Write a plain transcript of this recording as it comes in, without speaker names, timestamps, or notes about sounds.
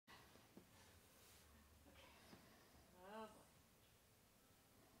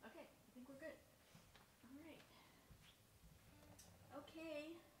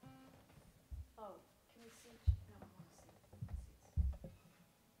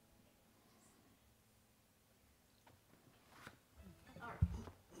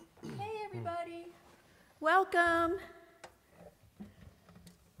everybody. Welcome.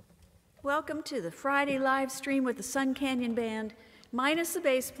 Welcome to the Friday live stream with the Sun Canyon Band, minus the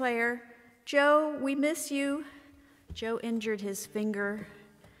bass player. Joe, we miss you. Joe injured his finger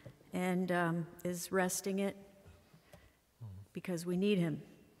and is resting it because we need him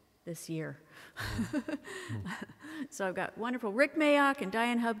this year. So I've got wonderful Rick Mayock and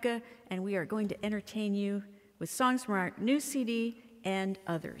Diane Hubka, and we are going to entertain you with songs from our new CD and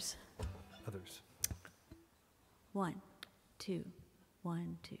others. Others. 1, 2,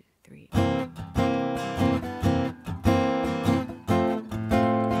 1, 2, 3.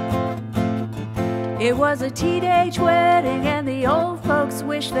 It was a teenage wedding and the old folks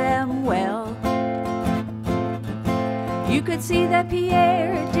wished them well. You could see that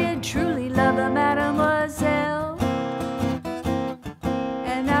Pierre did truly love the mademoiselle.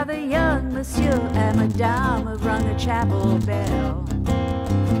 And now the young monsieur and madame have rung the chapel bell.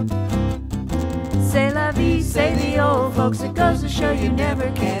 C'est la vie, say the old folks, it goes to show you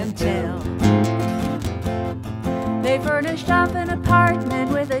never can tell. They furnished off an apartment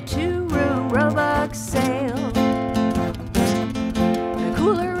with a 2-room Roebuck sale. The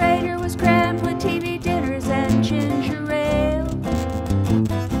coolerator was crammed with TV dinners and ginger ale.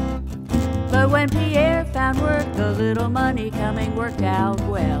 But when Pierre found work, the little money coming worked out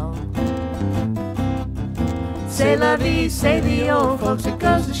well. C'est la vie, say the old folks, it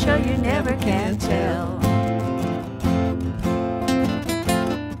goes to show you never can tell.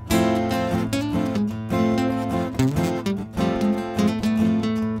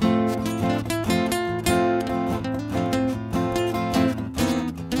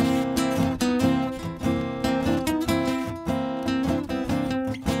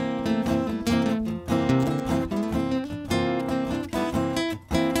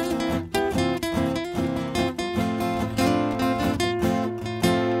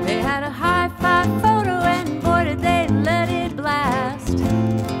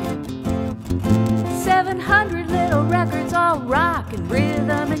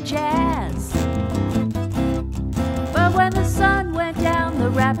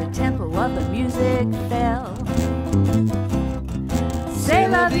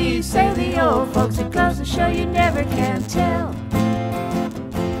 Say the old folks, it goes to show you never can tell.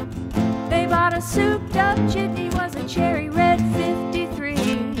 They bought a souped up jitney, was a cherry red 53.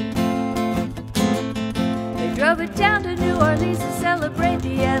 They drove it down to New Orleans to celebrate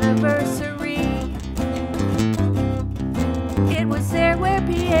the anniversary. It was there where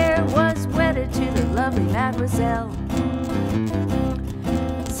Pierre was wedded to the lovely mademoiselle.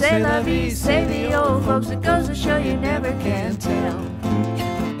 C'est la vie, say the old folks, it goes to show you never can tell.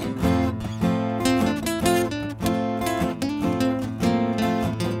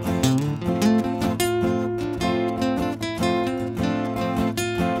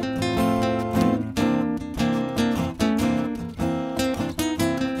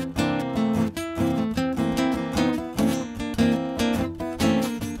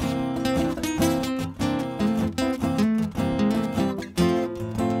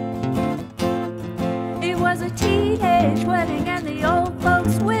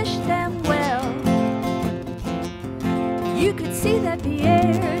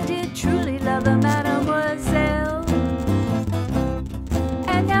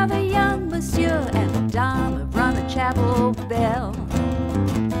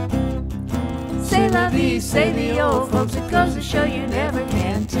 Say the old folks, it goes to show you never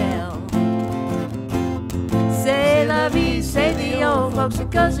can tell. C'est la vie, say the old folks,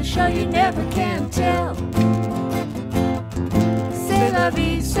 it goes to show you never can tell. C'est la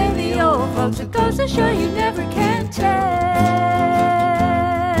vie, say the old folks, it goes to show you never can tell.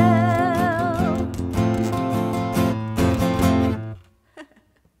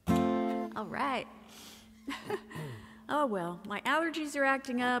 All right. Oh well, my allergies are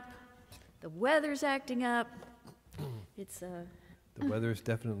acting up. The weather's acting up. It's The weather's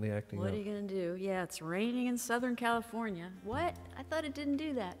definitely acting up. What are you gonna do? Yeah, it's raining in Southern California. What? I thought it didn't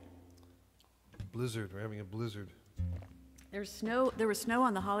do that. Blizzard. We're having a blizzard. There's snow. There was snow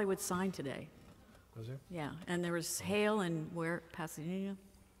on the Hollywood sign today. Was there? Yeah, and there was hail in where? Pasadena,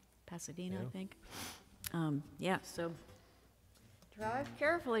 yeah. I think. Yeah. So drive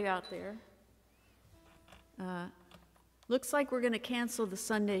carefully out there. Looks like we're going to cancel the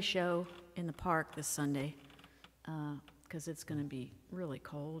Sunday show in the park this Sunday because it's going to be really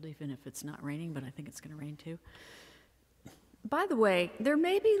cold, even if it's not raining, but I think it's going to rain too. By the way, there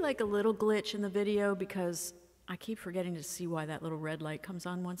may be like a little glitch in the video because I keep forgetting to see why that little red light comes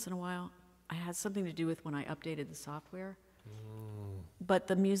on once in a while. It has something to do with when I updated the software. But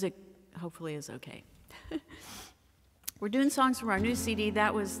the music hopefully is okay. We're doing songs from our new CD.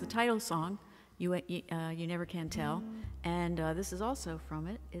 That was the title song, You Never Can Tell. And this is also from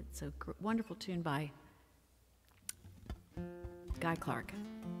it. It's a wonderful tune by Guy Clark.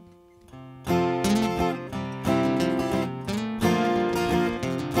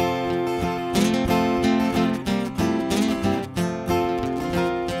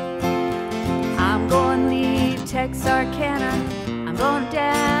 I'm going to leave Texarkana. I'm going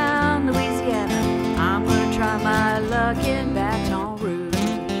down Louisiana. I'm going to try my luck in Baton Rouge.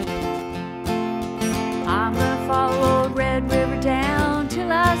 I'm going to follow Old Red River down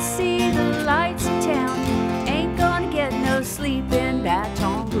till I see the lights of town. Ain't going to get no sleep in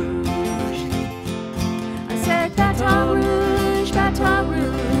Baton Rouge. I said, Baton Rouge, Baton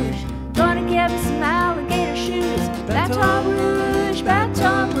Rouge, gonna get me some alligator shoes. Baton Rouge,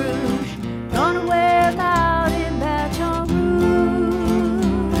 Baton Rouge, gonna wear 'em out in Baton Rouge.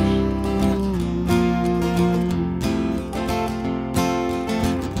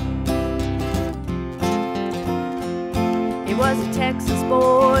 It was a Texas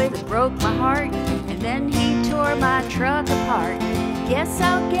boy that broke my heart, and then he tore my truck apart. Guess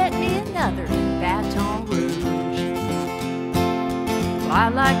I'll get me another Baton Rouge. Well, I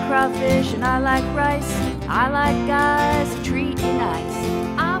like crawfish and I like rice. I like guys that treat me nice.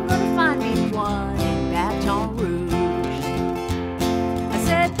 I'm gonna find me one in Baton Rouge. I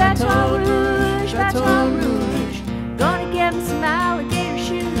said, Baton Rouge, Baton Rouge, gonna get me some alligator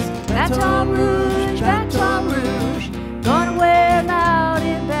shoes. Baton Rouge, Baton Rouge, gonna wear 'em out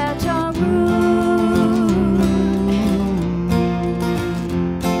in Baton Rouge.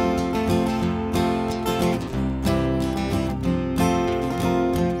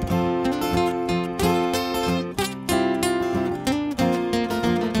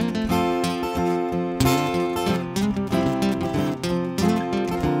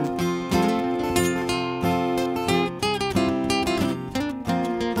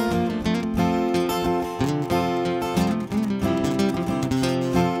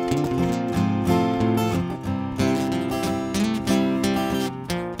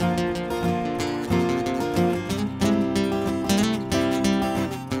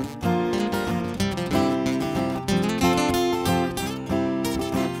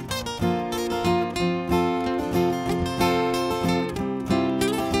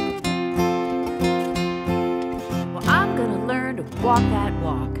 Walk that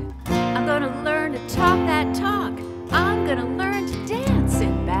walk. I'm gonna learn to talk that talk. I'm gonna learn to dance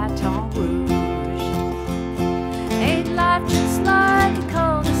in Baton Rouge. Ain't life just like a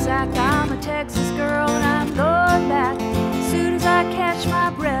cul-de-sac? I'm a Texas girl and I'm going back soon as I catch my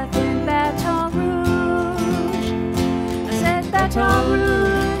breath in Baton Rouge. I said, Baton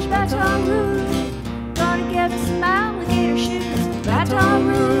Rouge, Baton Rouge, gonna get me some alligator shoes. Baton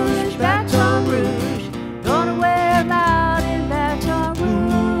Rouge, Baton Rouge, gonna wear 'em out in Baton Rouge.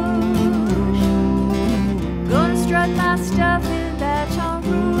 Gonna strut my stuff in Baton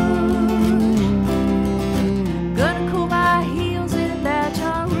Rouge. Gonna cool my heels in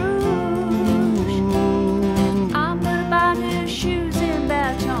Baton Rouge. I'm gonna buy new shoes in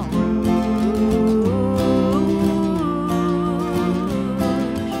Baton Rouge.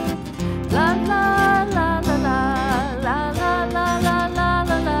 La la la la la la la la la la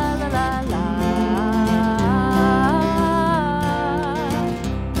la la la la.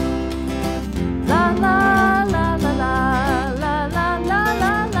 La la la la la la la la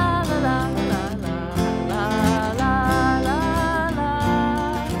la la la la la la la la.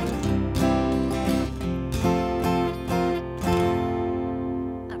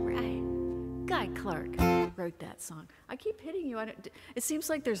 All right, Guy Clark wrote that song. I keep hitting you. It seems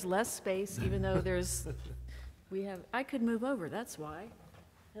like there's less space, even though I could move over. That's why.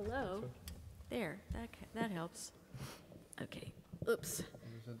 Hello, there. That helps. Okay. Oops.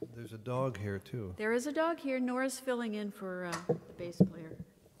 There's a dog here, too. There is a dog here. Nora's filling in for the bass player.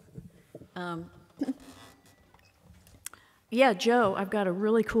 Yeah, Joe, I've got a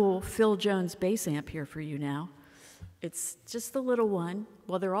really cool Phil Jones bass amp here for you now. It's just the little one.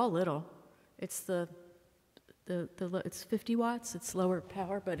 Well, they're all little. It's it's 50 watts. It's lower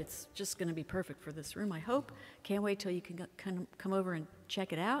power, but it's just going to be perfect for this room, I hope. Can't wait till you can come over and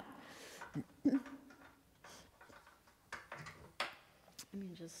check it out. Let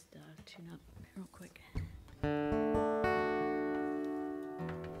me just tune up real quick.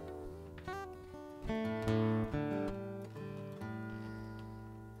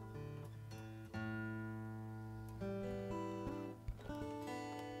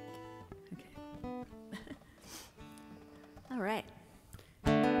 Okay. All right.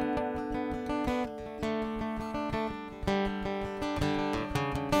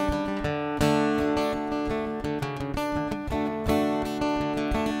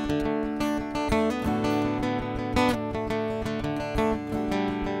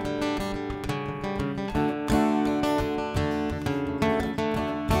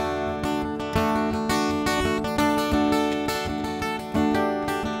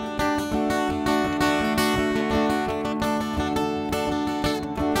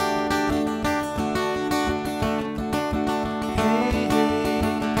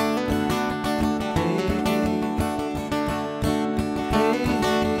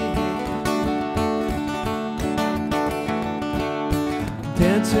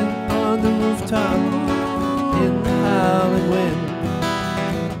 rooftop in the howling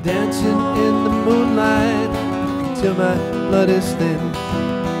wind, dancing in the moonlight till my blood is thin.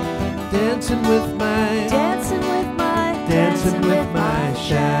 Dancing with my, dancing with my, dancing with my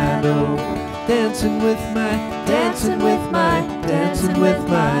shadow. Dancing with my, dancing with my, dancing with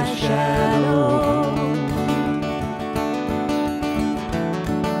my shadow.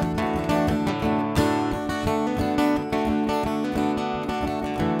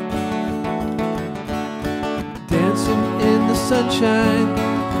 Dancing in the sunshine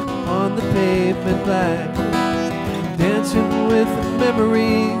on the pavement black, dancing with a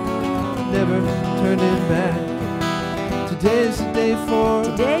memory, never turning back. Today's the day for,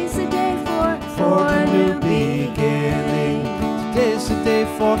 today's the day for a new beginning. Today's the day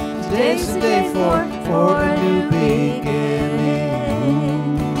for, today's the day for a new beginning.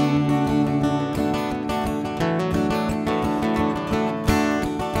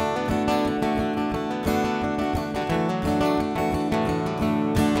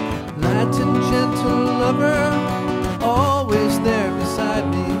 Light and gentle lover, always there beside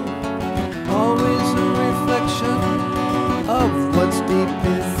me, always a reflection of what's deep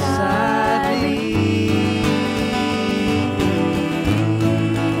inside me.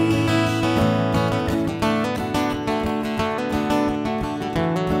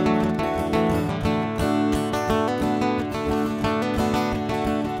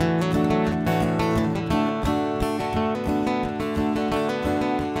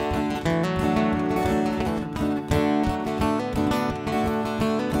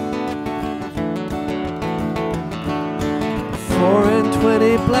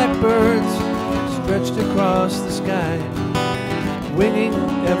 Blackbirds stretched across the sky, winging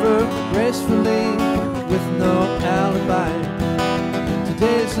ever gracefully with no alibi.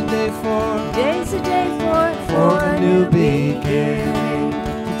 Today's the day for, today's the day for a new beginning.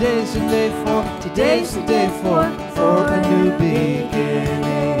 Today's the day for, today's the day for a new beginning.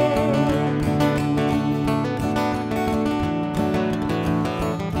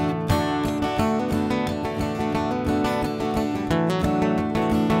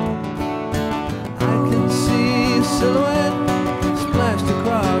 Silhouette splashed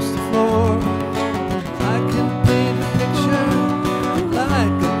across the floor. I can paint a picture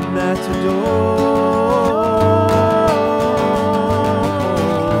like a matador.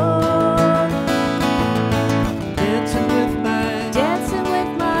 Dancing with my, dancing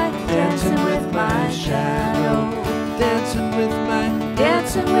with my, dancing with my shadow. Dancing with my,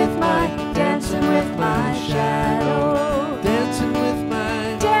 dancing with my, dancing with my shadow. Dancing with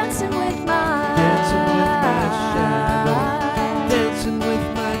my, dancing with my, dancing with my shadow. Dancing with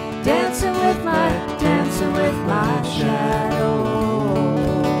my, dancing with my, dancing with my shadow.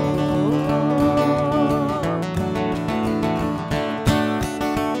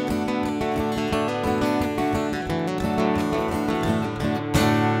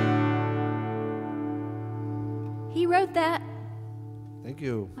 He wrote that. Thank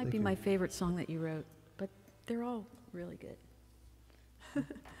you. Might be my favorite song that you wrote, but they're all really good.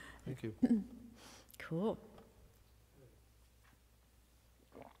 Thank you. Cool.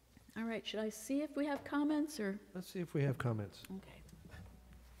 All right, should I see if we have comments or? Let's see if we have comments. Okay.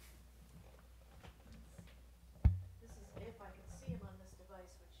 This is if I can see him on this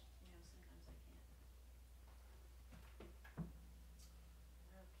device, which, sometimes I can't.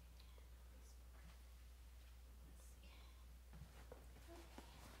 Okay.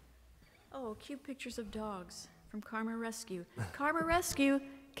 Oh, cute pictures of dogs from Karma Rescue. Karma Rescue,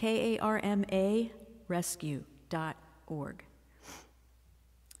 Karma rescue.org.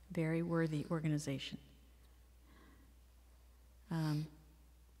 Very worthy organization.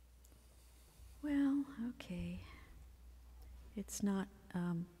 Well, okay. It's not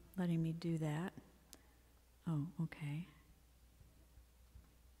letting me do that. Oh, okay.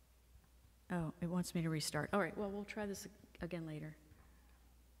 Oh, it wants me to restart. All right, well, we'll try this again later.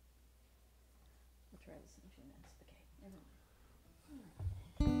 We'll try this in a few minutes. Okay, never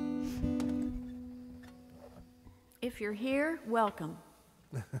mind. If you're here, welcome.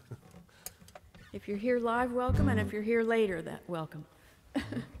 If you're here live, welcome, and if you're here later, that welcome.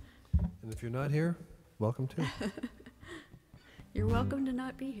 And if you're not here, welcome too. You're welcome to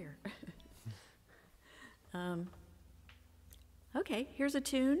not be here. Okay, here's a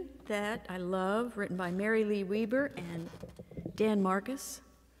tune that I love, written by Mary Lee Weber and Dan Marcus.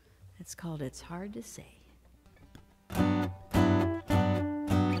 It's called It's Hard to Say.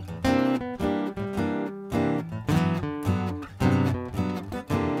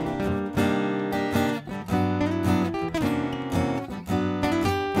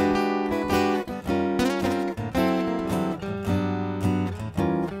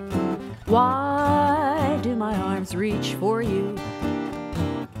 Why do my arms reach for you?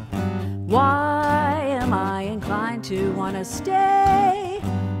 Why am I inclined to want to stay?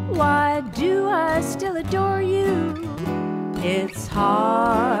 Why do I still adore you? It's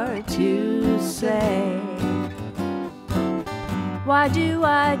hard to say. Why do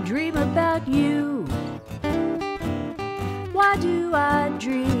I dream about you? Why do I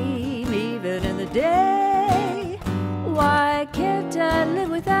dream even in the day? Why can't I live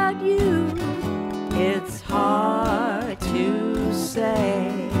without you? It's hard to say.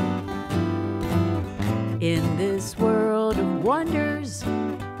 In this world of wonders,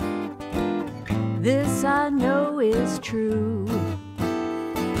 this I know is true.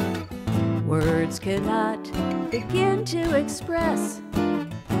 Words cannot begin to express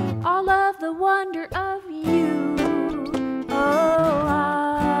all of the wonder of you. Oh,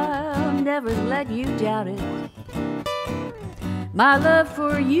 I'll never let you doubt it. My love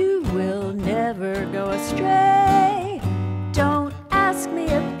for you will never go astray. Don't ask me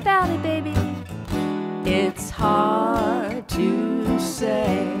about it, baby. It's hard to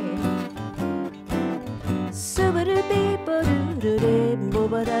say.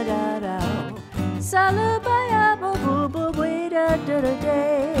 Salabaya bo bo we da da da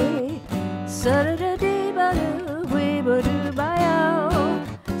day. Sada dee ba do we ba do ba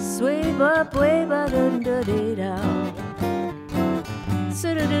yo. Sway ba we ba da da dee da.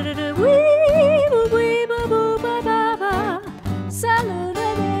 Sada da da da we ba bo ba ba ba. Salada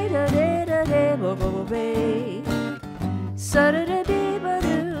dee da dee da dee bo bo bo be. Sada da dee ba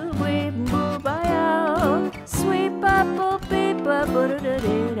do we bo ba yo. Sweet ba bo be ba bo da da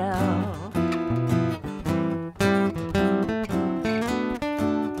dee da.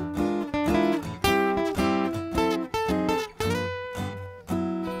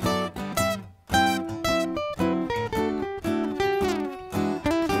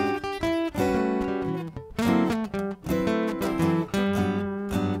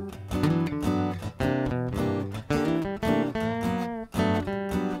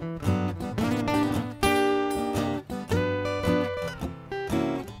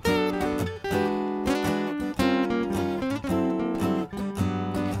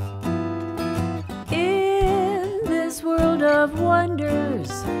 Of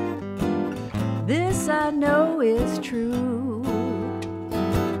wonders, this I know is true.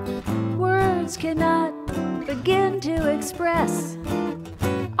 Words cannot begin to express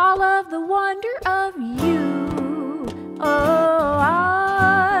all of the wonder of you. Oh,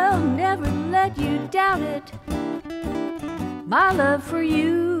 I'll never let you doubt it. My love for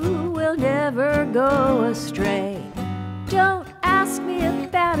you will never go astray. Don't ask me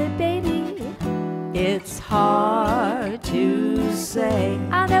about it, baby. It's hard to say.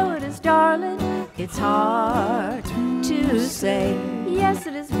 I know it is, darling. It's hard to say. Yes,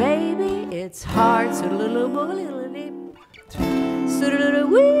 it is, baby. It's hard to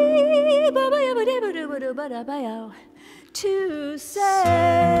say.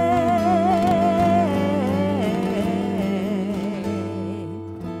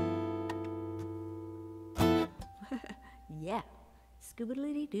 Yeah.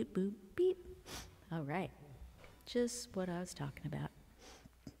 Scoobity doot boop beep. All right, just what I was talking about.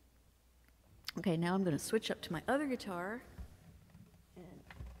 Okay, now I'm going to switch up to my other guitar and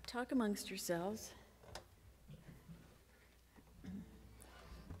talk amongst yourselves.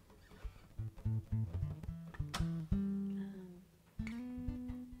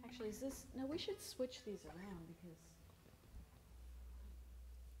 Actually, is this, no, we should switch these around because,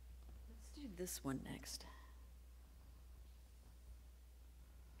 let's do this one next.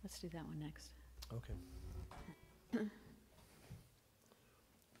 Let's do that one next. Okay.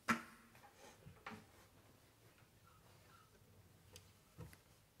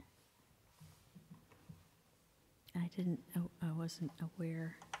 I wasn't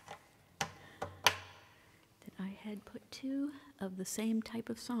aware that I had put two of the same type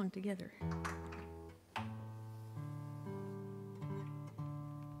of song together.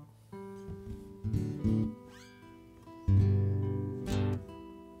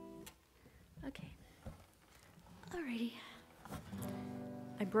 Okay. Alrighty.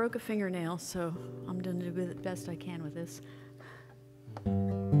 I broke a fingernail, so I'm going to do the best I can with this.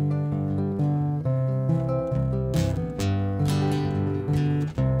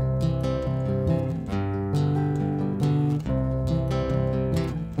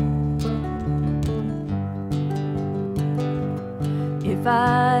 If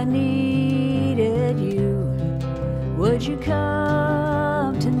I needed you, would you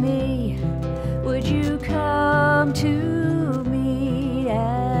come to me? Would you come to me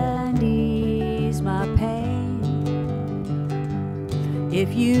and ease my pain?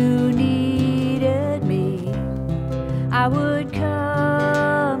 If you need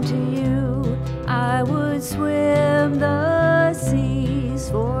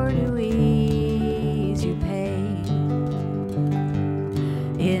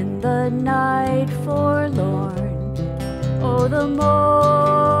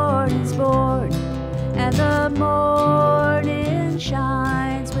Lord is born, and the morning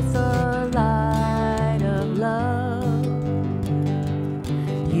shines with the light of love.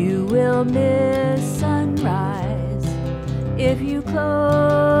 You will miss sunrise if you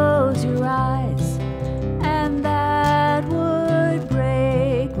close your eyes, and that would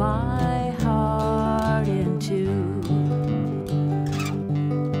break my heart in two.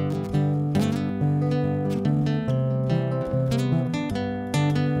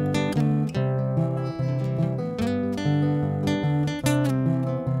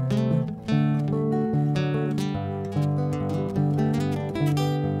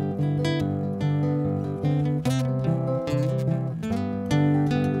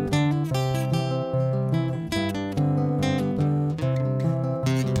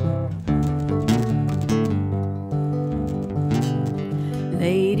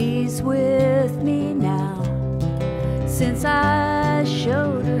 Lady's with me now, since I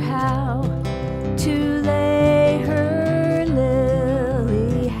showed her how to lay her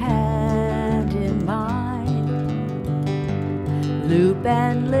lily hand in mine. Loop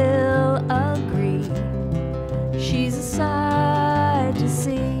and Lil agree, she's a sight to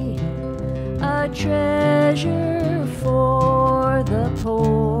see, a treasure for the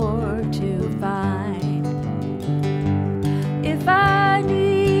poor to find. If I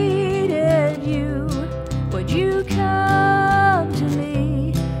needed you, would you come to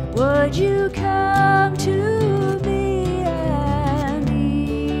me? Would you come to me and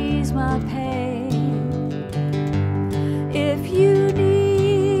ease my pain? If you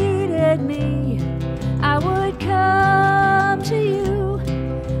needed me, I would come to you.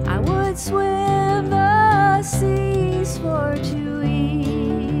 I would swim the seas for to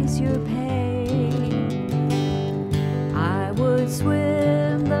ease your pain. I would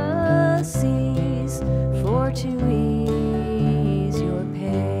swim the seas for to ease your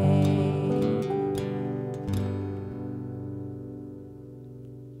pain.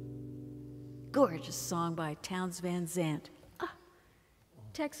 Gorgeous song by Townes Van Zandt.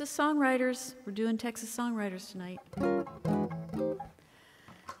 Texas songwriters. We're doing Texas songwriters tonight.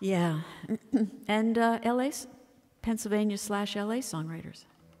 Yeah. And LA, Pennsylvania/LA songwriters.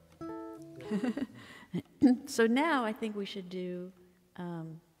 So now I think we should do all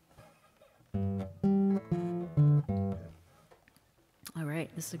right,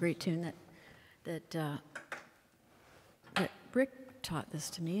 this is a great tune that Rick taught this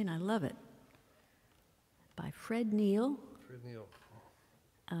to me, and I love it. By Fred Neil. Fred Neil.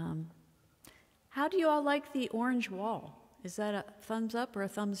 How do you all like the orange wall? Is that a thumbs up or a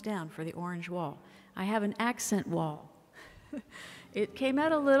thumbs down for the orange wall? I have an accent wall. It came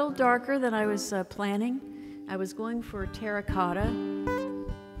out a little darker than I was planning. I was going for terracotta.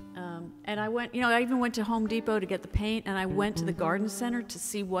 And I went, I even went to Home Depot to get the paint, and I went to the garden center to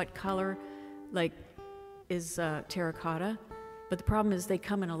see what color, is terracotta. But the problem is they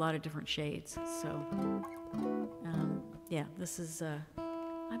come in a lot of different shades. So, yeah, this is,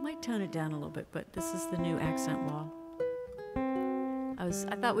 I might tone it down a little bit, but this is the new accent wall. I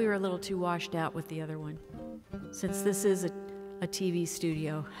thought we were a little too washed out with the other one, since this is a TV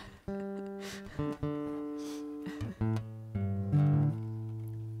studio.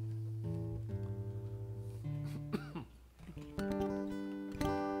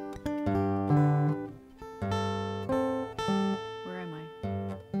 Where am I?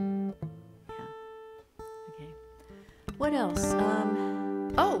 Yeah. Okay. What else?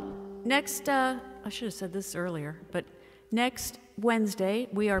 Next, I should have said this earlier, but next Wednesday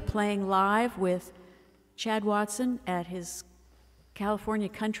we are playing live with Chad Watson at his California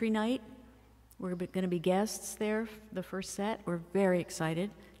Country Night. We're going to be guests there, the first set. We're very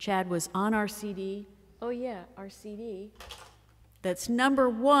excited. Chad was on our CD. Oh yeah, our CD. That's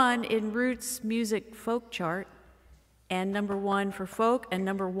 #1 in Roots Music Folk Chart, and #1 for folk, and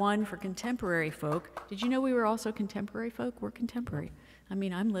 #1 for contemporary folk. Did you know we were also contemporary folk? We're contemporary. I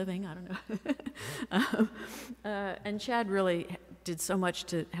mean, I'm living, I don't know. And Chad really did so much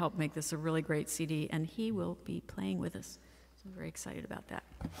to help make this a really great CD, and he will be playing with us. So I'm very excited about that.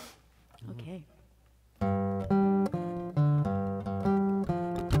 Okay.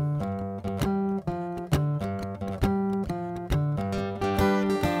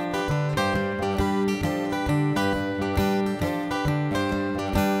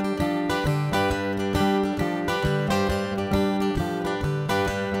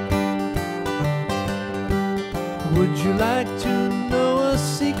 Would you like to know a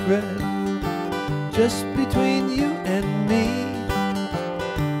secret just between you and me?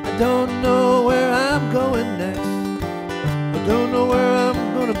 I don't know where I'm going next. I don't know where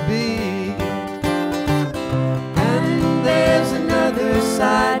I'm gonna be. And there's another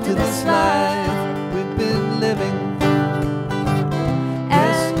this life we've been living.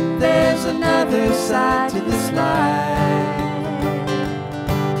 Yes, there's another side to this life.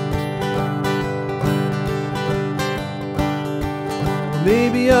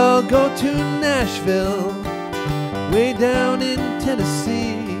 Maybe I'll go to Nashville, way down in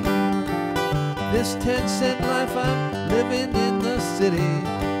Tennessee. This 10-cent life I'm living in the city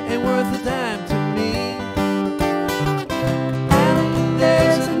ain't worth a dime to me. And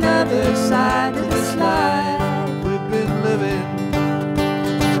there's another side to this life we've been living.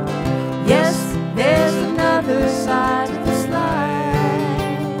 Yes, there's another side to this life.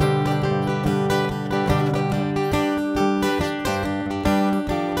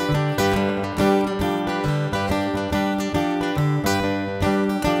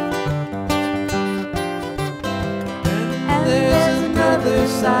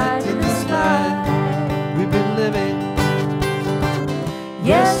 Side to this life we've been living.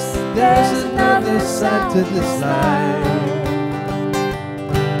 Yes, there's another side to this life.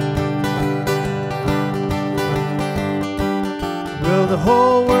 Well, the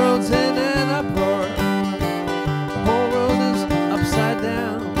whole world's in an uproar. The whole world is upside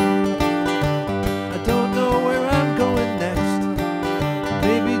down. I don't know where I'm going next.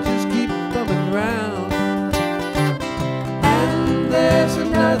 Maybe just keep bumming round. There's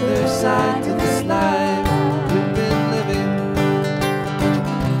another side to this life we've been living.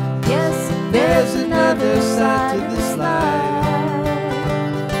 Yes, there's another side to this life.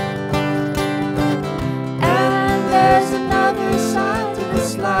 And there's another side to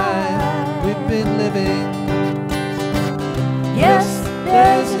this life we've been living. Yes,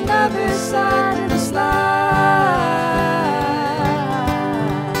 there's another side to this life.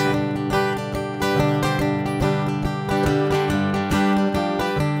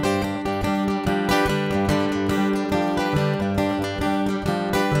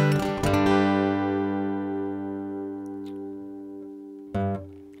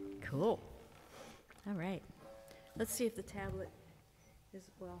 Let's see if the tablet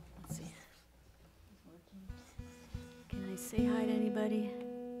is, well, let's see. Can I say hi to anybody?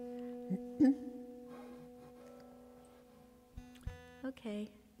 Okay.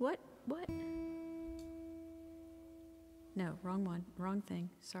 What? No, wrong one. Wrong thing.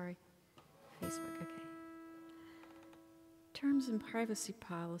 Sorry. Facebook, okay. Terms and privacy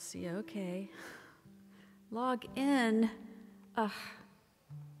policy, okay. Log in.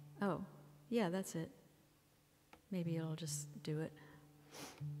 Oh, yeah, that's it. Maybe it'll just do it.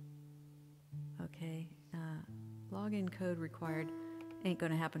 Okay, login code required. Ain't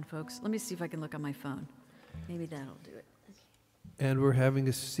gonna happen, folks. Let me see if I can look on my phone. Maybe that'll do it. And we're having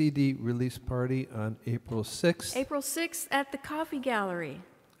a CD release party on April 6th. April 6th at the Coffee Gallery.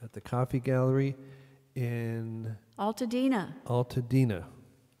 At the Coffee Gallery in... Altadena.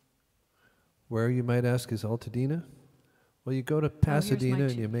 Where, you might ask, is Altadena? Well, you go to Pasadena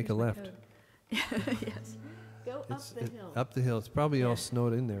and you make a left. Yes. Go up the hill. Up the hill. It's probably all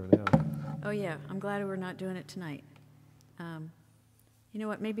snowed in there now. Oh, yeah. I'm glad we're not doing it tonight. You know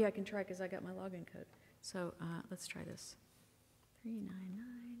what? Maybe I can try because I got my login code. So let's try this.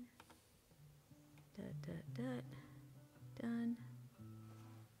 399. Done.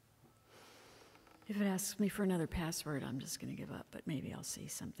 If it asks me for another password, I'm just going to give up. But maybe I'll see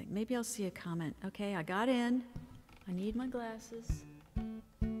something. Maybe I'll see a comment. Okay, I got in. I need my glasses.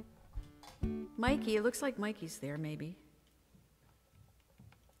 Mikey, it looks like Mikey's there, maybe.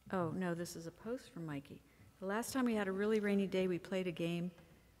 Oh, no, this is a post from Mikey. The last time we had a really rainy day, we played a game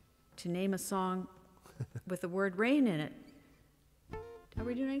to name a song with the word rain in it. Are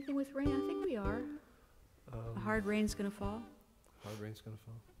we doing anything with rain? I think we are. A hard rain's going to fall? Hard rain's going to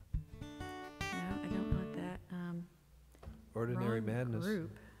fall. No, I don't want that. Ordinary Madness.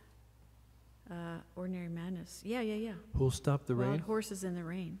 Group. Ordinary Madness. Yeah. Who'll Stop the Rain? Wild Horses in the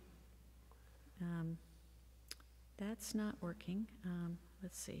Rain. That's not working.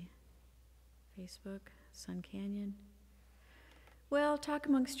 Let's see. Facebook, Sun Canyon. Well, talk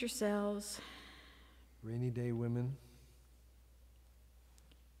amongst yourselves. Rainy Day Women.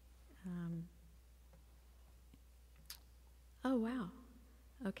 Oh, wow.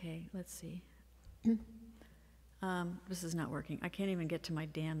 Okay, let's see. This is not working. I can't even get to my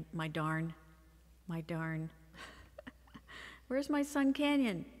darn. Where's my Sun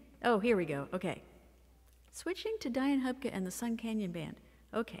Canyon? Oh, here we go. Okay. Switching to Diane Hubka and the Sun Canyon Band.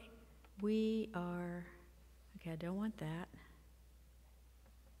 Okay. We are... Okay, I don't want that.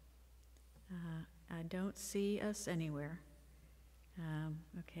 I don't see us anywhere.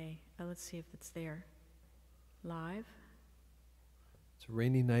 Okay, let's see if it's there. Live. It's a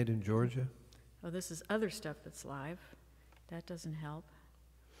rainy night in Georgia. Oh, this is other stuff that's live. That doesn't help.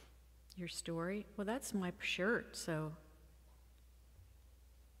 Your story? Well, that's my shirt, so.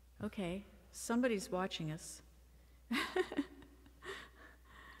 Okay, somebody's watching us.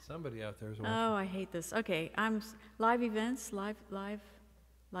 Somebody out there is watching. Oh, I hate this. Okay, live events, live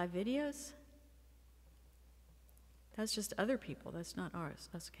videos. That's just other people. That's not ours.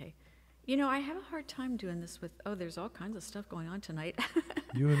 That's okay. You know, I have a hard time doing this with. Oh, there's all kinds of stuff going on tonight.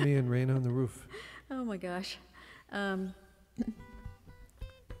 You and me and Rain on the roof. Oh my gosh.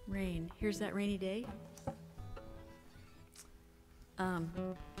 Rain. Here's that rainy day.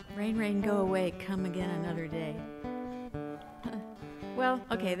 Rain, rain, go away. Come again another day. Well,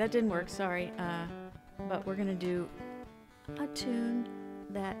 okay, that didn't work. Sorry. But we're gonna do a tune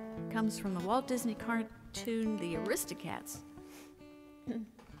that comes from the Walt Disney cartoon, The Aristocats.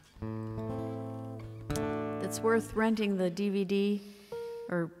 That's worth renting the DVD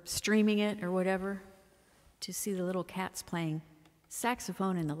or streaming it or whatever to see the little cats playing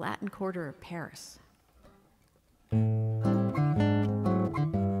saxophone in the Latin Quarter of Paris.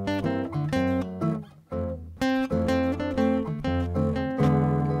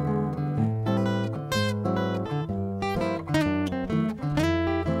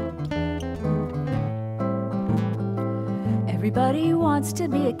 Everybody wants to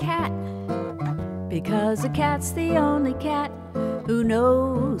be a cat because a cat's the only cat who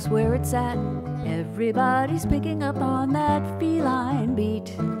knows where it's at. Everybody's picking up on that feline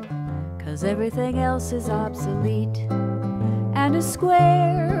beat, 'cause everything else is obsolete. And a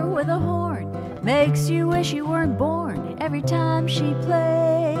square with a horn makes you wish you weren't born every time she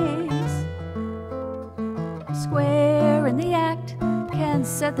plays. A square in the act can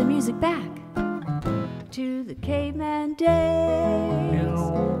set the music back to the caveman days.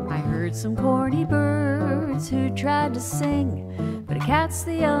 I heard some corny birds who tried to sing, but a cat's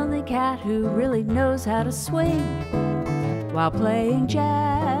the only cat who really knows how to swing. While playing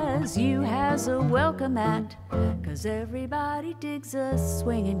jazz, you has a welcome at, 'cause everybody digs a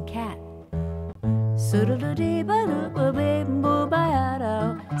swinging cat. Sweet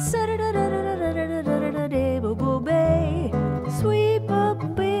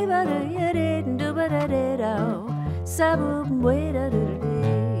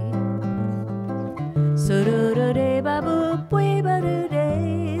so do do de ba boop we ba do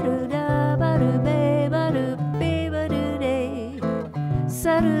de do da ba do be ba do be ba do de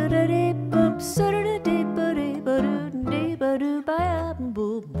sa do da de boop sa do da de ba de ba do ba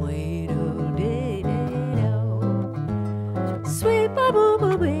boop we do de do. Sweet ba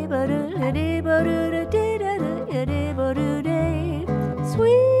boop we ba do de ba do da de da de ba do de.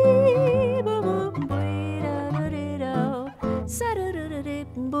 Sweet ba boop we da do de do sa do da de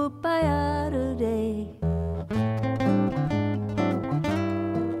boop ba do de.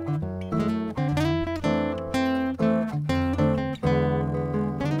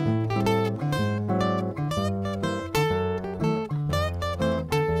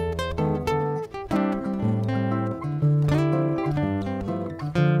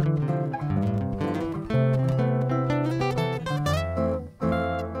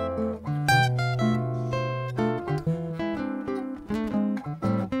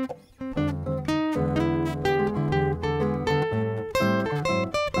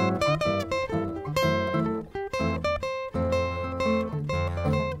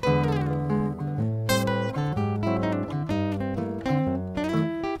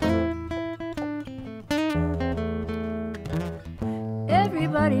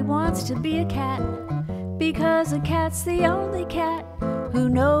 Everybody wants to be a cat because a cat's the only cat who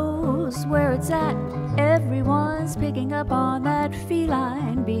knows where it's at. Everyone's picking up on that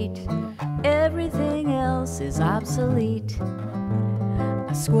feline beat. Everything else is obsolete.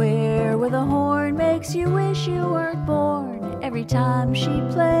 A square with a horn makes you wish you weren't born every time she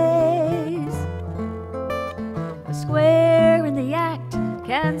plays. A square in the act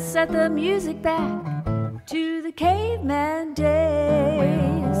can set the music back to the caveman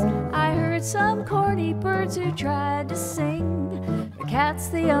days. I heard some corny birds who tried to sing. The cat's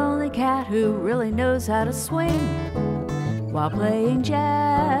the only cat who really knows how to swing. While playing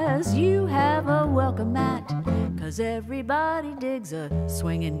jazz, you have a welcome mat, 'cause everybody digs a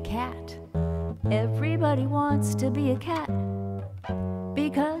swinging cat. Everybody wants to be a cat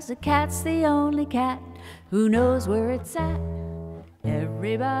because a cat's the only cat who knows where it's at.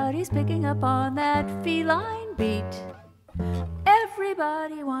 Everybody's picking up on that feline beat.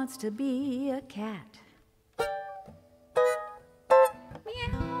 Everybody wants to be a cat.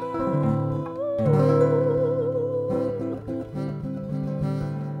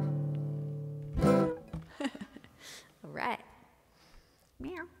 All right.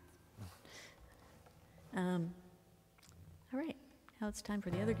 Meow. All right. Now it's time for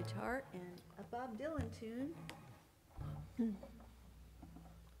the other guitar and a Bob Dylan tune.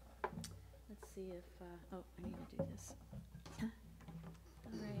 Let's see if, oh, I need to do this.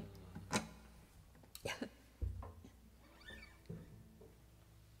 All right.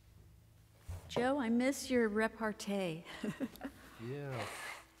 Joe, I miss your repartee. Yeah.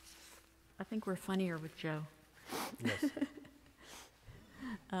 I think we're funnier with Joe. Yes.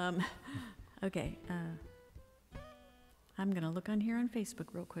 Okay. I'm going to look on here on Facebook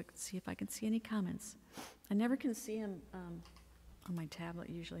real quick, see if I can see any comments. I never can see them on my tablet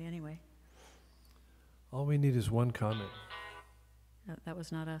usually anyway. All we need is one comment. That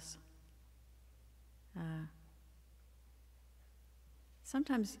was not us.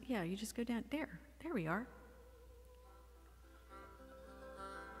 Sometimes, yeah, you just go down there. There we are.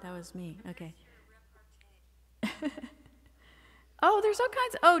 That was me. Okay. Oh, there's all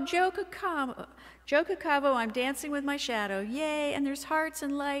kinds. Oh, Joe Caccavo. Joe Caccavo, I'm dancing with my shadow. Yay. And there's hearts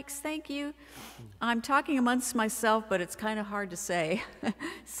and likes. Thank you. I'm talking amongst myself, but it's kind of hard to say.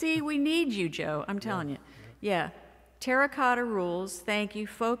 See, we need you, Joe. I'm telling you. Yeah. Terracotta rules. Thank you.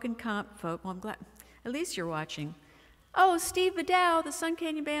 Folk and folk. Well, I'm glad. At least you're watching. Oh, Steve Vidow, the Sun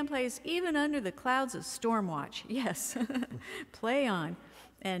Canyon Band plays Even Under the Clouds of Stormwatch. Yes. Play on.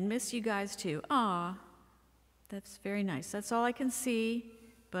 And miss you guys too. Aw. That's very nice. That's all I can see,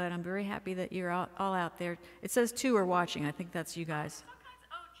 but I'm very happy that you're all out there. It says two are watching. I think that's you guys.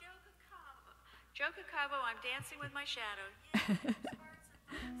 Oh, Joe Caccavo, I'm dancing with my shadow.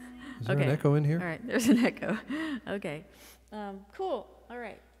 Is there an echo in here? All right, there's an echo. Okay. Cool. All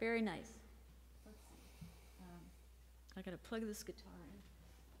right. Very nice. Let's see. I got to plug this guitar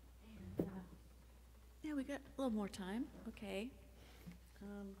in. And, yeah, we got a little more time. Okay.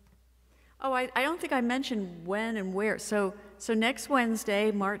 Oh, I don't think I mentioned when and where. So next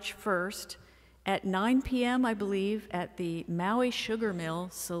Wednesday, March 1st, at 9 p.m., I believe, at the Maui Sugar Mill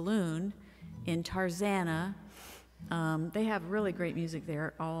Saloon in Tarzana. They have really great music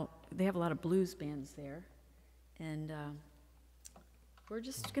there. They have a lot of blues bands there. And we're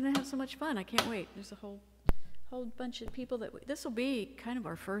just going to have so much fun. I can't wait. There's a whole bunch of people that... This will be kind of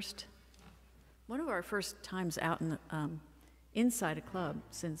one of our first times out in the... inside a club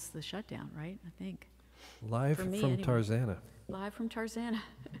since the shutdown, right? I think. Live from anyway. Tarzana. Live from Tarzana.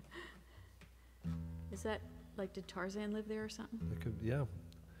 Is that like, did Tarzan live there or something? It could, yeah.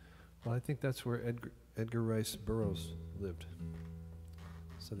 Well, I think that's where Edgar Rice Burroughs lived.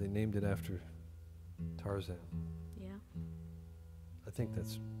 So they named it after Tarzan. Yeah. I think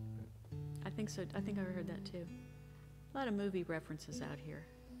that's. I think so. I think I heard that too. A lot of movie references out here.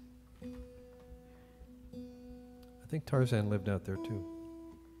 I think Tarzan lived out there too.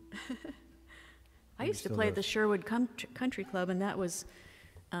 I used to play at the Sherwood Country Club, and that was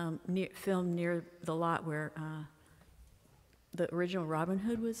filmed near the lot where the original Robin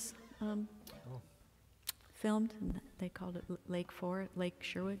Hood was filmed, and they called it Lake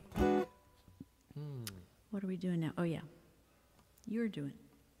Sherwood. What are we doing now? Oh yeah, you're doing.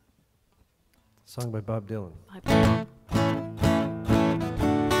 Song by Bob Dylan.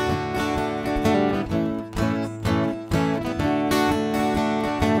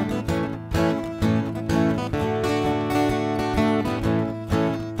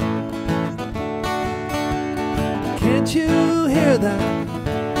 Can't you hear that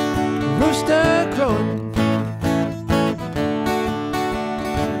rooster crowing?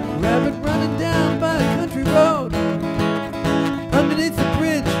 Rabbit running down by a country road, underneath the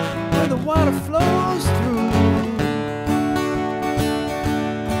bridge where the water flows through.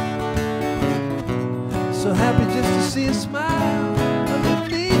 So happy just to see a smile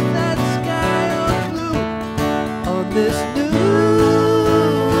underneath that sky all blue on this new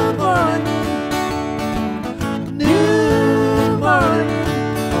morning.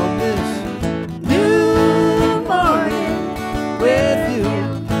 On this new morning with you.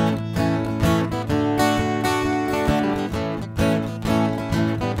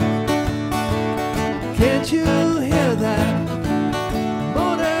 Can't you hear that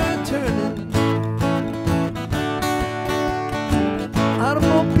motor turning?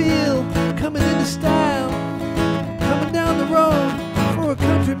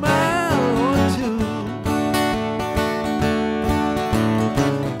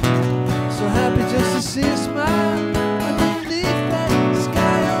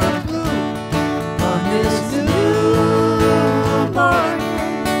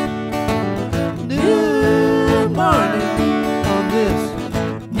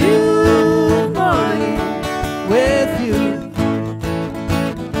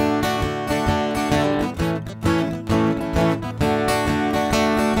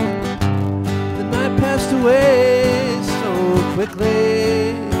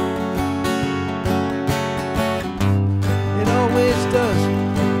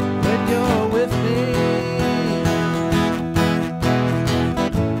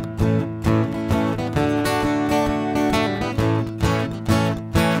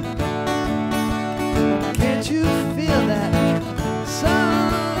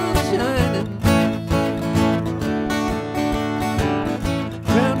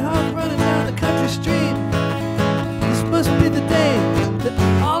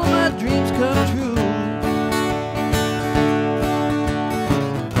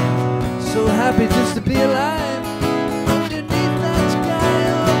 to be alive underneath that sky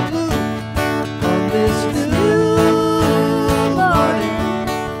of blue on this new morning.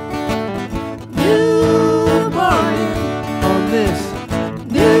 New morning on this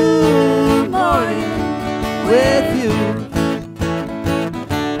new morning with you.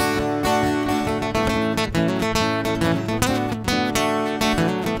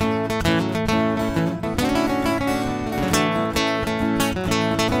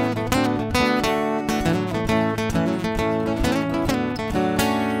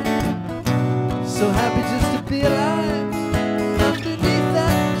 So happy just to be alive underneath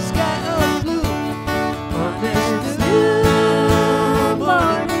that sky of blue on this new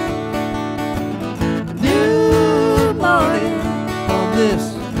morning. New morning on this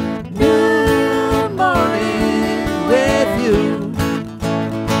new morning with you.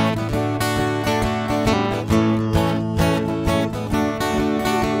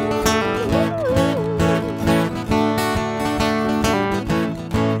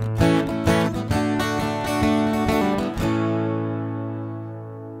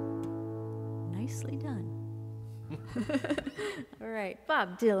 Nicely done. All right,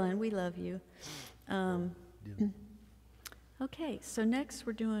 Bob Dylan, we love you. Okay, so next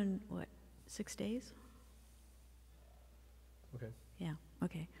we're doing, what, 6 days? Okay. Yeah,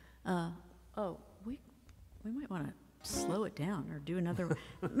 okay. Oh, we might want to slow it down or do another one.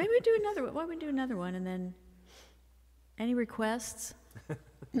 Maybe we do another one. Why don't we do another one and then, any requests?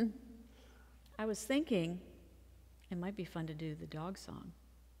 I was thinking it might be fun to do the dog song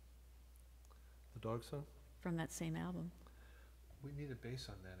The dog song? from that same album. We need a bass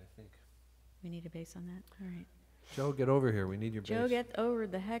on that, I think. We need a bass on that? All right. Joe, get over here. We need your Joe, bass. get over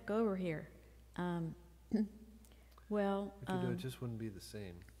the heck over here. Well, If you do, it just wouldn't be the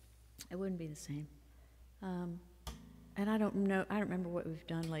same. it wouldn't be the same. And I don't remember what we've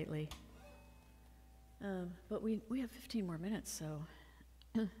done lately. But we have 15 more minutes, so,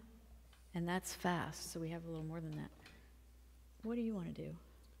 and that's fast, so we have a little more than that. What do you want to do?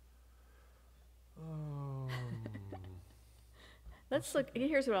 Let's look,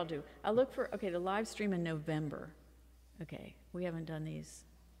 here's what I'll do. I'll look for, okay, the live stream in November. Okay, we haven't done these.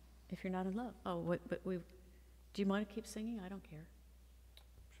 If you're not in love. Oh, but do you want to keep singing? I don't care.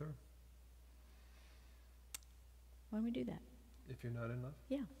 Sure. Why don't we do that? If you're not in love?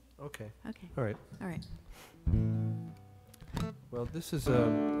 Yeah, Okay. okay, All right. all right. Well, this is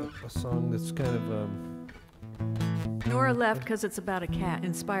a song that's kind of Nora left because it's about a cat,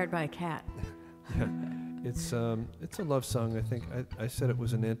 inspired by a cat. yeah, it's a love song. I think I said it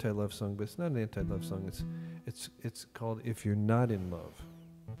was an anti-love song, but it's not an anti-love song. It's called "If You're Not in Love,"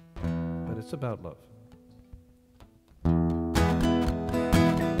 but it's about love.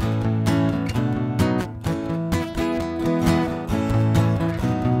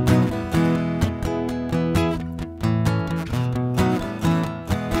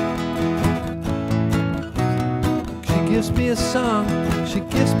 She gives me a song, she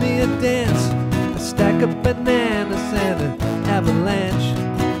gives me a dance, a stack of bananas and an avalanche.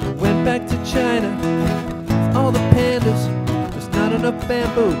 Went back to China, all the pandas, there's not enough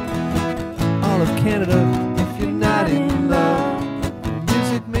bamboo. All of Canada, if you're not in love,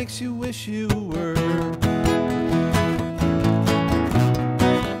 music makes you wish you were.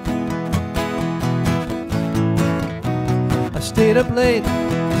 I stayed up late,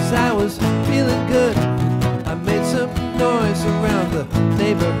 'cause I was feeling good. I made some noise around the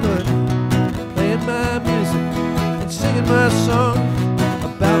neighborhood, playing my music and singing my song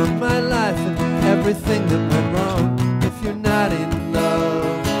about my life and everything that went wrong. If you're not in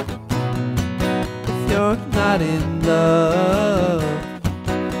love, if you're not in love,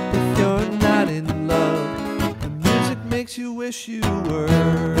 if you're not in love, the music makes you wish you were.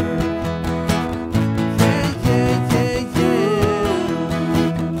 Yeah, yeah, yeah, yeah.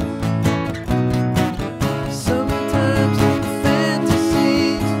 Sometimes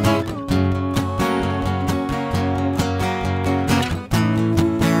fantasies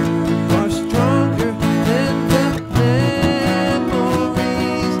are stronger than the memories.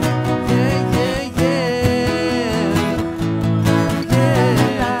 Yeah, yeah, yeah.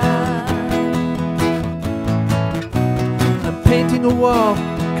 Yeah. I'm painting a wall,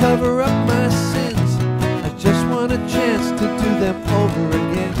 cover up my sins. I just want a chance to do them over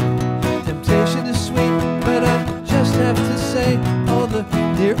again. Temptation is sweet, but I just have to say, all the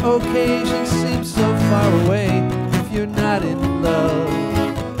near occasions seem so far away. If you're not in love,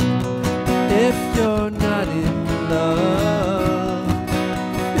 if you're not in love,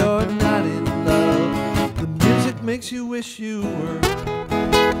 if you're not in love, the music makes you wish you were.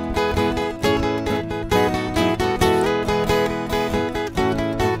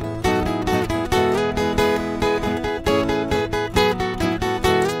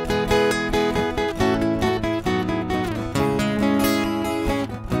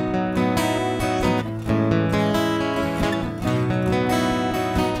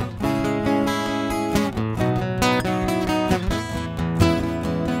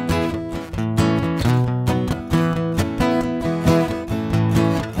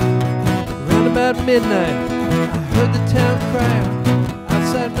 about midnight, I heard the town crier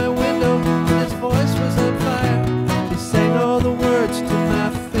outside my window, and his voice was on fire. He sang all the words to my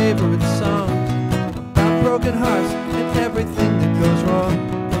favorite song about broken hearts and everything that goes wrong.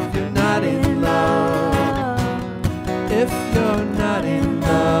 If you're not in love, if you're not in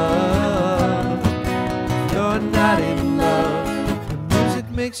love, if you're not in love, the music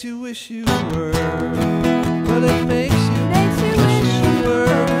makes you wish you were. Well, it makes you wish you were.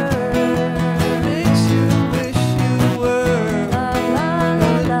 It makes you wish you were.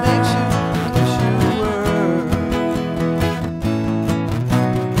 Well, it makes you wish you were.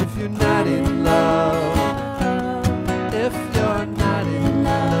 If you're not in love, if you're not in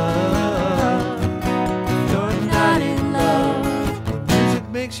love, if you're not in love, the music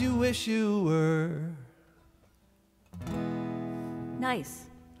makes you wish you were. Nice.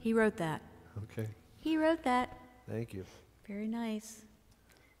 He wrote that. Okay, He wrote that. thank you. Very nice.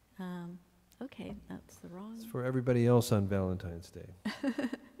 Okay, that's the wrong. It's for everybody else on Valentine's Day.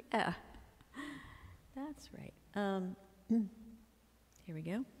 Yeah, that's right. Here we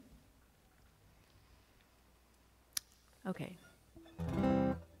go. Okay.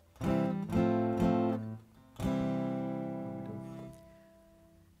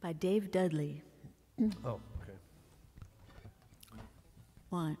 By Dave Dudley. Oh, okay.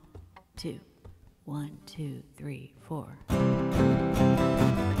 1, 2, 1, 2, 3, 4.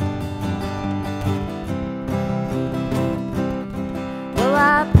 Well,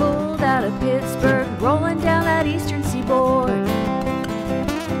 I pulled out of Pittsburgh, rolling down that eastern seaboard.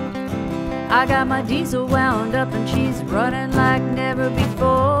 I got my diesel wound up and she's running like never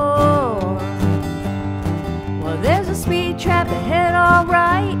before. Well, there's a speed trap ahead, all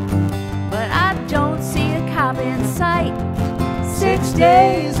right, but I don't see a cop in sight. 6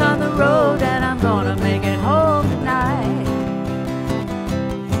 days on the road and I'm gonna make it home tonight.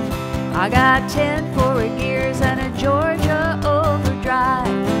 I got 10 forward gears and a Georgia overdrive.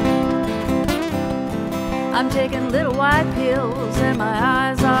 I'm taking little white pills and my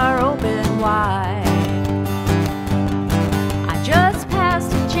eyes are open wide. I just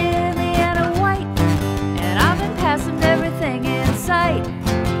passed a Jimmy and a White, and I've been passing everything in sight.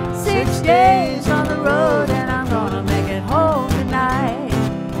 6 days on the road and I'm gonna make it home tonight.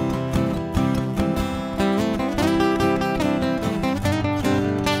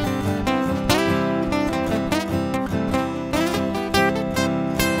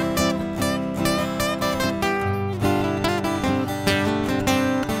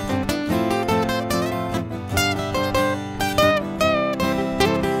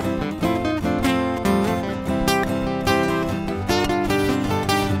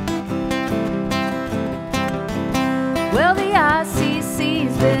 Well, the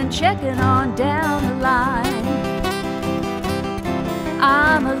ICC's been checking on down the line.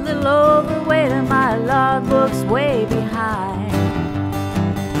 I'm a little overweight and my logbook's way behind.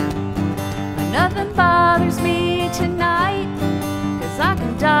 But nothing bothers me tonight, 'cause I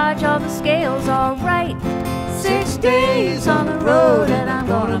can dodge all the scales all right. 6 days on the road and I'm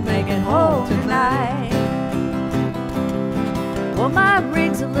gonna make it home tonight. Well, my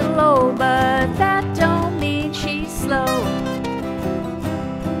rig's a little old, but that don't mean she's slow.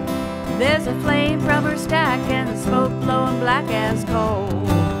 There's a flame from her stack and the smoke blowing black as coal.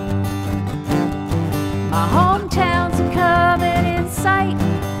 My hometown's a coming in sight,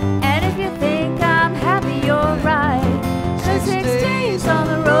 and if you think I'm happy, you're right. So 6 days on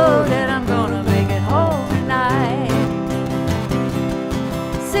the road and I'm gonna make it home tonight.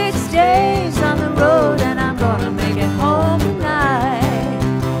 6 days on the road and I'm gonna make it home tonight.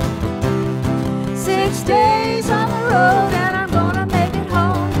 6 days on the road and I'm gonna make it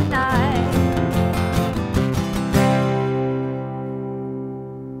home tonight.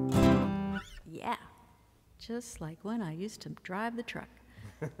 Yeah, just like when I used to drive the truck,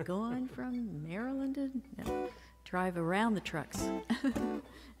 going from Maryland to drive around the trucks.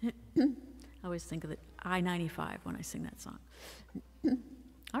 I always think of the I-95 when I sing that song.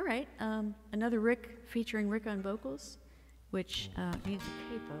 All right, another Rick featuring Rick on vocals, which needs a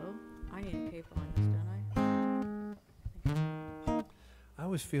capo. I need a capo on this, don't I? I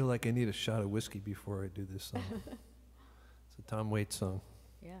always feel like I need a shot of whiskey before I do this song. It's a Tom Waits song.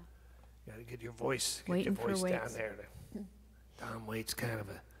 Yeah. You gotta get your voice, Waiting for down Waits. there. Tom Waits, kind of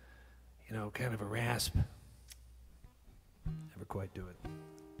a rasp. Never quite do it.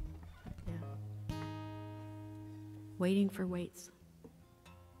 Yeah. Waiting for Waits.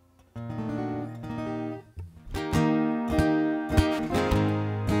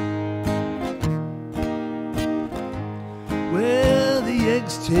 Well, the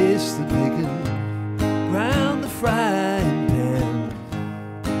eggs taste the bacon round the frying pan.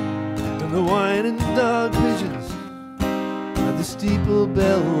 The and the whining dog pigeons by the steeple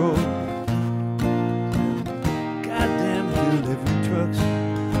bell road. Goddamn delivery trucks,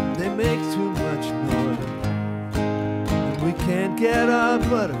 they make too much noise, and we can't get our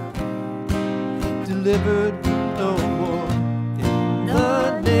butter delivered no more. In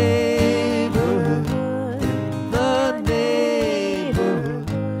the neighborhood, in the neighborhood,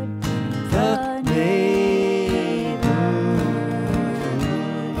 in the neighborhood.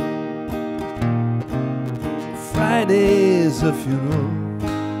 Friday's a funeral,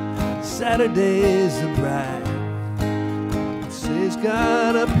 Saturday's a bride. Say he's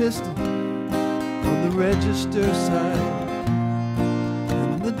got a pistol on the register side,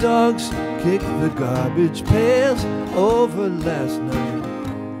 and the dogs kick the garbage pails over last night.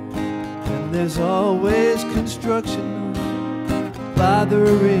 And there's always construction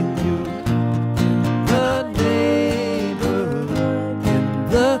bothering you. In the neighborhood, in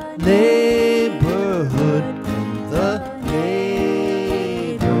the neighborhood, in the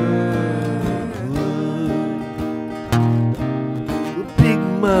neighborhood. The big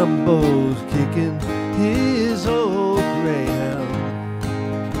mambo's kicking his old greyhound.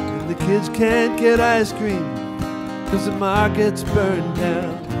 The kids can't get ice cream 'cause the market's burned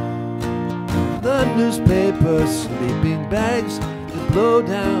down. The newspaper sleeping bags that blow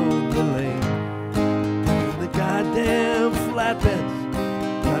down the lane. The goddamn flatbeds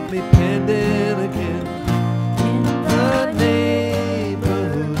got me penned in again. In the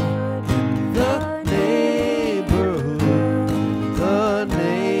neighborhood, in the neighborhood, in the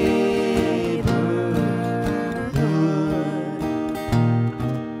neighborhood.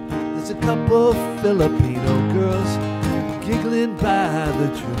 There's a couple Filipino girls giggling by the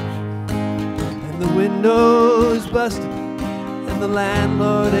church, and the window's busted, and the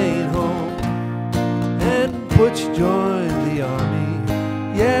landlord ain't home. And Butch joined the army,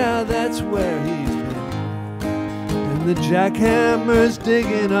 yeah, that's where he's been. And the jackhammer's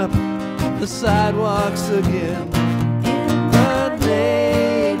digging up the sidewalks again. In the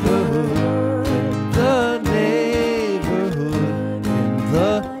neighborhood, in the neighborhood, in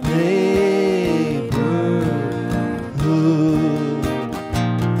the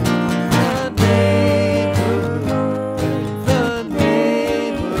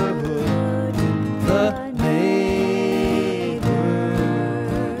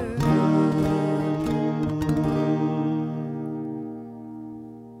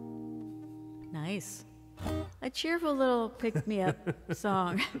A cheerful little pick-me-up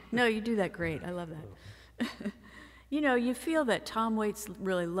song. No, you do that great. I love that. You know, you feel that Tom Waits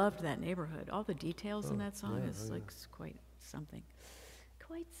really loved that neighborhood. All the details in that song is like quite something.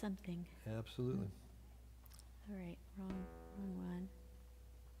 Quite something. Absolutely. All right, wrong one.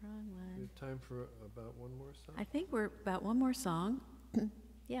 Wrong one. We have time for about one more song? I think we're about one more song.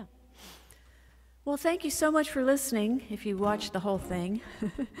 Yeah. Well, thank you so much for listening, if you watched the whole thing,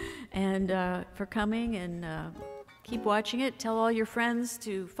 and for coming, and keep watching it. Tell all your friends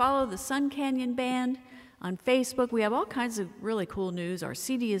to follow the Sun Canyon Band on Facebook. We have all kinds of really cool news. Our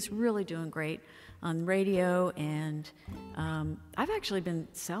CD is really doing great on radio, and I've actually been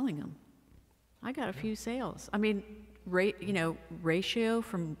selling them. I got a few sales. I mean, ratio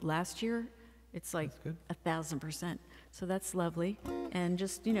from last year, it's like 1,000%. So that's lovely. And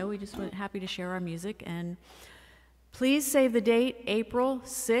just, we just were happy to share our music. And please save the date, April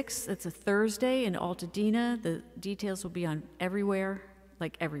 6th. It's a Thursday in Altadena. The details will be on everywhere,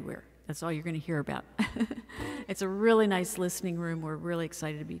 like everywhere. That's all you're going to hear about. It's a really nice listening room. We're really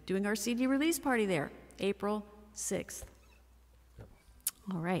excited to be doing our CD release party there, April 6th.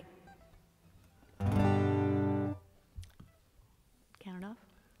 All right. Count it off.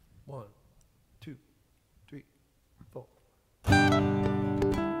 1, 2, 3, 4.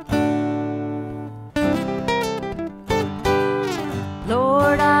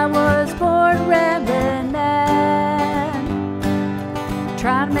 Lord, I was born a rambling man,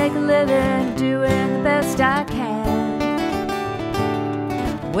 trying to make a living, doing the best I can.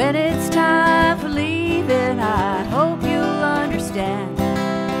 When it's time for leaving, I hope you'll understand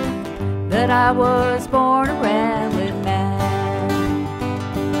that I was born a rambling man.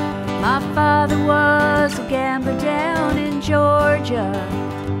 My father was a gambler down in Georgia.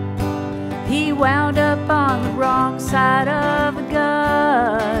 He wound up on the wrong side of a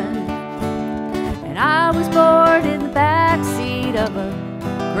gun, and I was born in the backseat of a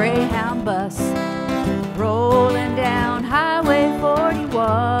Greyhound bus, rolling down Highway 41.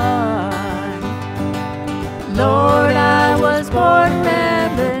 Lord, I was born a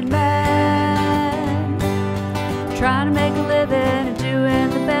rambling man, trying to make a living and doing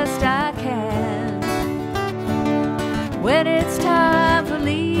the best I can. When it's time for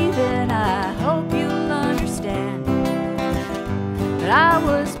leaving, I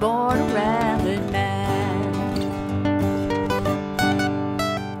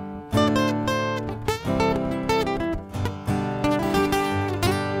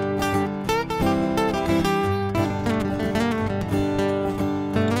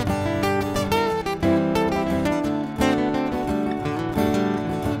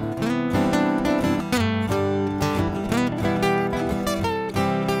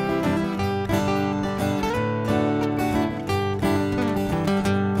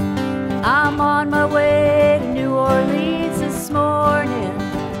I'm on my way to New Orleans this morning.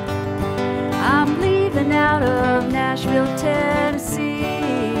 I'm leaving out of Nashville, Tennessee.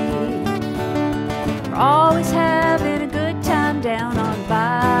 We're always having a good time down on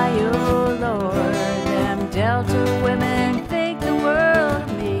Bayou, Lord. Them Delta women think the world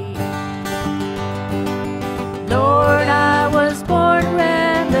of me. Lord, I was born a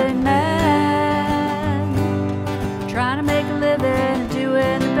rambling man, trying to make a living and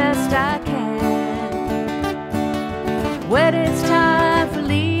doing the best I can. When it's time for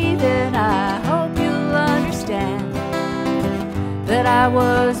leaving, I hope you'll understand that I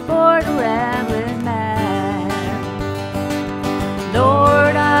was born a rambling man.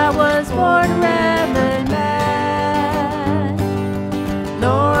 Lord, I was born a rambling man.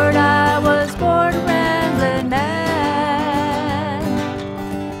 Lord, I was born a rambling man.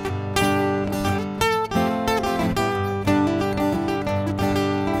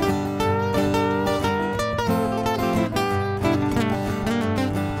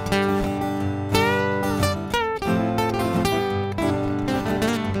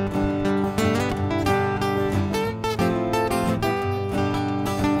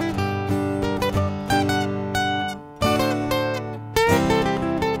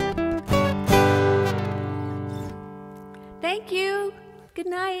 Thank you. Good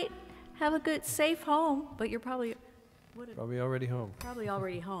night. Have a good, safe home. But you're probably Probably already home. probably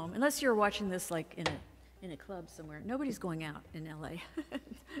already home, unless you're watching this like in a club somewhere. Nobody's going out in LA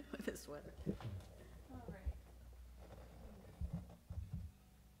with this weather.